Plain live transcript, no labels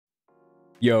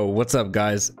Yo, what's up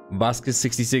guys?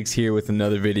 Vazquez66 here with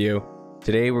another video.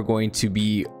 Today we're going to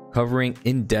be covering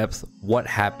in depth what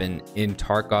happened in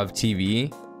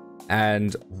TarkovTV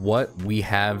and what we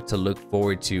have to look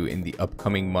forward to in the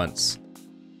upcoming months.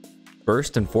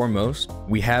 First and foremost,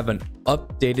 we have an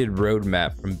updated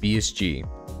roadmap from BSG.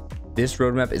 This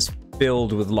roadmap is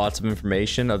filled with lots of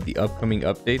information of the upcoming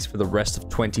updates for the rest of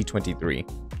 2023.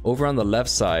 Over on the left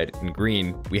side in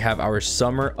green, we have our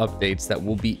summer updates that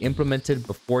will be implemented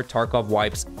before Tarkov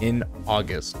wipes in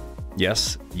August.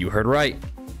 Yes, you heard right.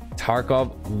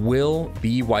 Tarkov will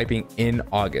be wiping in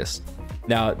August.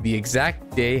 Now, the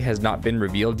exact day has not been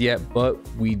revealed yet, but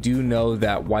we do know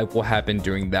that wipe will happen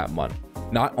during that month.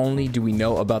 Not only do we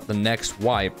know about the next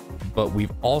wipe, but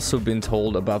we've also been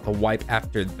told about the wipe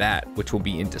after that, which will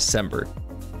be in December.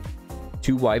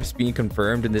 2 wipes being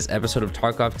confirmed in this episode of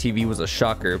TarkovTV was a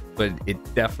shocker, but it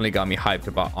definitely got me hyped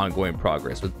about ongoing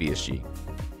progress with BSG.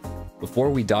 Before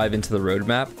we dive into the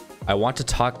roadmap, I want to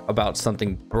talk about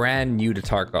something brand new to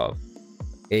Tarkov,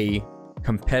 a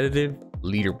competitive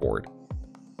leaderboard.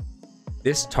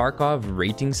 This Tarkov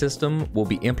rating system will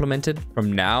be implemented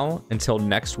from now until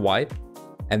next wipe,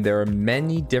 and there are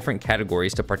many different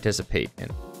categories to participate in,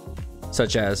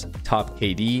 such as top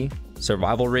KD,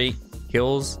 survival rate,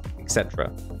 kills,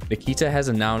 etc. Nikita has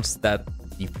announced that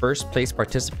the first place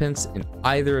participants in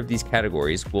either of these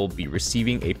categories will be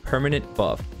receiving a permanent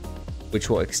buff, which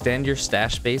will extend your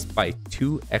stash space by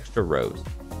 2 extra rows.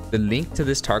 The link to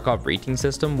this Tarkov rating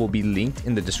system will be linked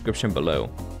in the description below,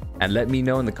 and let me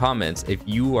know in the comments if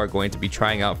you are going to be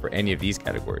trying out for any of these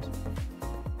categories.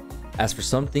 As for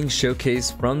some things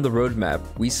showcased from the roadmap,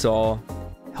 we saw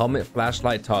helmet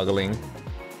flashlight toggling,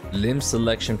 limb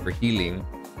selection for healing,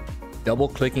 double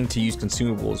clicking to use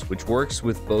consumables, which works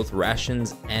with both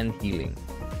rations and healing,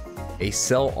 a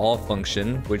sell all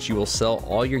function, which you will sell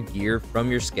all your gear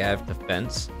from your scav to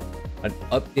fence, an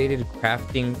updated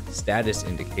crafting status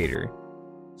indicator,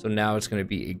 so now it's going to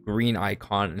be a green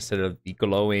icon instead of the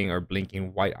glowing or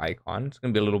blinking white icon. It's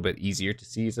going to be a little bit easier to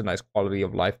see. It's a nice quality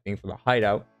of life thing for the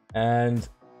hideout, and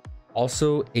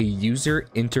also a user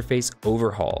interface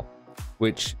overhaul,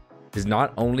 which is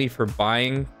not only for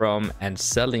buying from and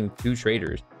selling to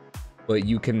traders, but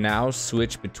you can now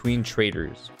switch between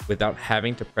traders without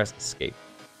having to press escape,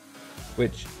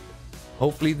 which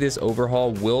hopefully this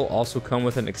overhaul will also come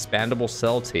with an expandable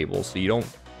sell table, so you don't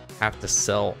have to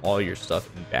sell all your stuff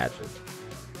in batches.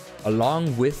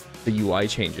 Along with the UI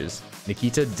changes,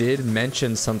 Nikita did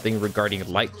mention something regarding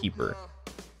Lightkeeper,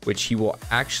 which he will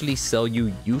actually sell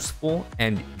you useful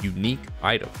and unique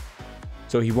items.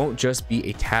 So he won't just be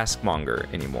a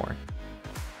taskmonger anymore.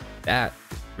 That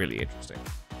is really interesting.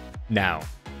 Now,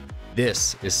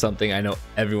 this is something I know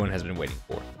everyone has been waiting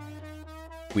for.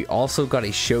 We also got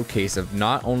a showcase of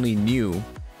not only new,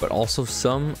 but also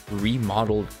some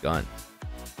remodeled guns.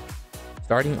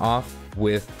 Starting off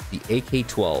with the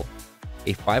AK-12,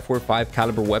 a 5.45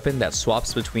 caliber weapon that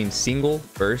swaps between single,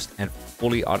 burst, and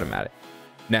fully automatic.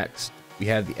 Next, we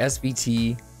have the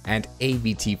SVT and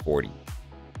AVT-40.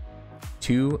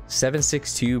 2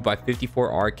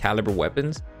 7.62x54R caliber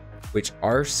weapons, which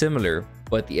are similar,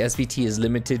 but the SVT is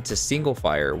limited to single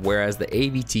fire, whereas the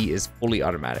AVT is fully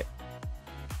automatic.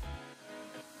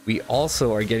 We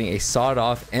also are getting a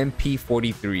sawed-off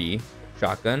MP43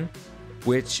 shotgun,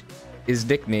 which is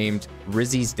nicknamed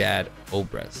Rizzy's dad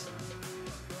Obres.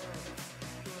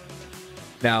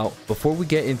 Now, before we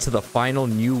get into the final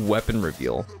new weapon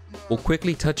reveal, we'll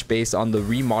quickly touch base on the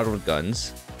remodeled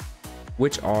guns,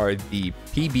 which are the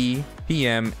PB,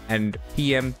 PM, and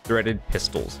PM threaded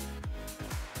pistols.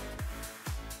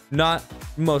 Not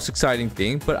the most exciting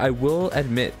thing, but I will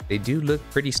admit they do look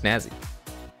pretty snazzy.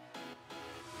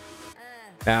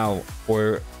 Now,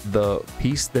 for the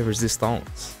piece de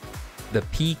resistance, the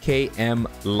PKM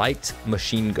light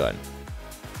machine gun.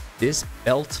 This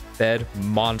belt-fed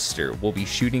monster will be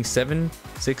shooting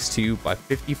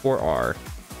 7.62x54R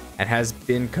and has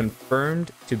been confirmed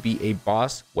to be a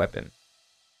boss weapon.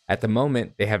 At the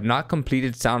moment, they have not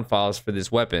completed sound files for this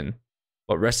weapon,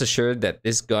 but rest assured that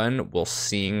this gun will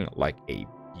sing like a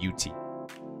beauty.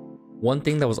 One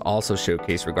thing that was also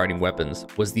showcased regarding weapons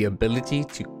was the ability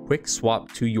to quick swap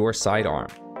to your sidearm.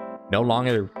 No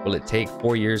longer will it take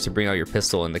 4 years to bring out your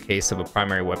pistol in the case of a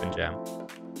primary weapon jam.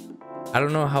 I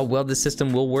don't know how well this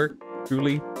system will work,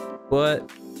 truly, but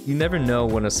you never know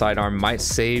when a sidearm might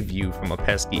save you from a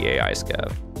pesky AI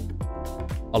scav.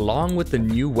 Along with the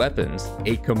new weapons,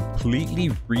 a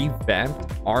completely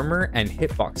revamped armor and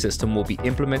hitbox system will be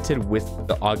implemented with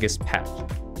the August patch.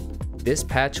 This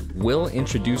patch will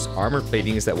introduce armor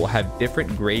platings that will have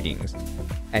different gradings,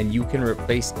 and you can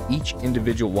replace each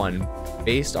individual one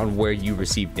based on where you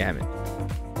receive damage.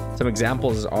 Some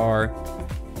examples are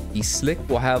the Slick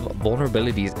will have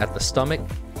vulnerabilities at the stomach,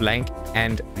 flank,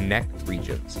 and neck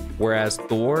regions, whereas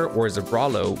Thor or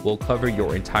Zabralo will cover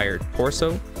your entire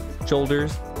torso,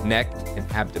 shoulders, neck, and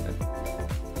abdomen.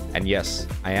 And yes,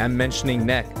 I am mentioning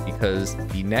neck because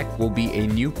the neck will be a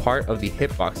new part of the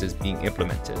hitboxes being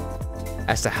implemented.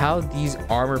 As to how these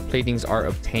armor platings are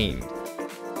obtained,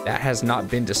 that has not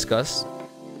been discussed,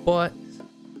 but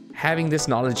having this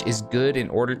knowledge is good in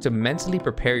order to mentally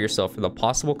prepare yourself for the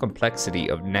possible complexity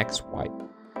of next wipe.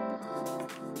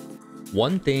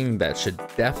 One thing that should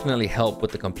definitely help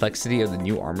with the complexity of the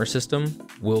new armor system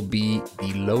will be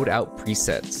the loadout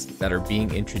presets that are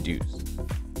being introduced.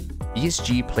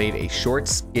 BSG played a short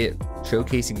skit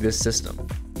showcasing this system,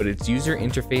 but its user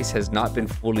interface has not been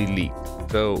fully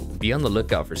leaked, so be on the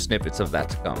lookout for snippets of that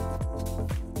to come.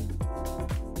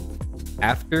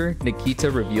 After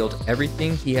Nikita revealed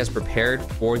everything he has prepared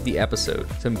for the episode,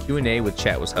 some Q&A with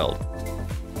chat was held.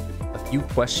 A few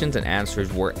questions and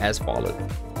answers were as follows.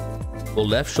 Will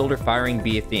left shoulder firing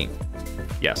be a thing?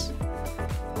 Yes.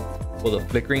 Will the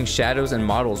flickering shadows and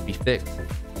models be fixed?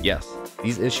 Yes.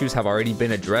 These issues have already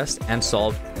been addressed and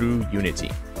solved through Unity.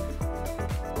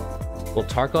 Will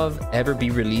Tarkov ever be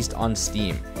released on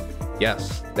Steam?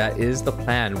 Yes, that is the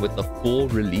plan with the full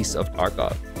release of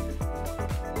Tarkov.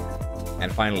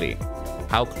 And finally,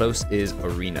 how close is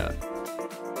Arena?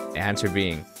 The answer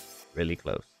being really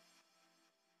close.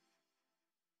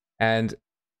 And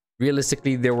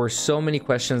realistically, there were so many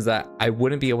questions that I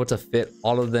wouldn't be able to fit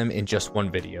all of them in just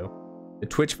one video. The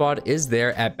Twitch VOD is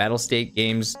there at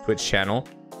BattleStateGames Twitch channel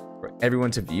for everyone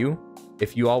to view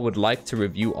if you all would like to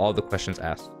review all the questions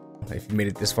asked. If you made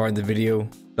it this far in the video,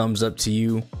 thumbs up to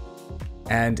you.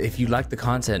 And if you like the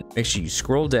content, make sure you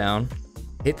scroll down,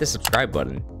 hit the subscribe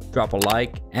button, drop a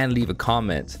like, and leave a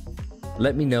comment.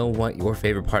 Let me know what your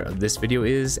favorite part of this video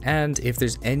is and if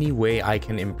there's any way I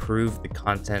can improve the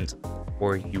content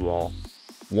for you all.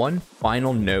 One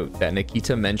final note that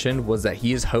Nikita mentioned was that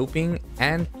he is hoping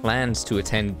and plans to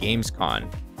attend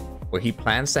Gamescom, where he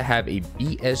plans to have a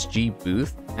BSG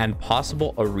booth and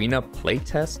possible arena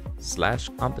playtest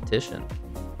 / competition.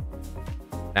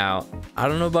 Now, I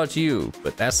don't know about you,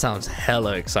 but that sounds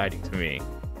hella exciting to me.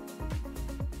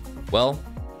 Well,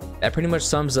 that pretty much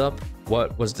sums up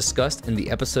what was discussed in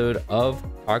the episode of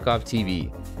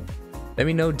TarkovTV. Let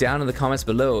me know down in the comments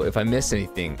below if I missed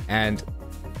anything and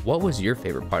what was your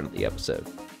favorite part of the episode.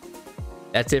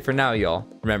 That's it for now, y'all.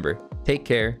 Remember, take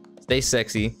care, stay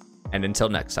sexy, and until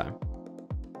next time.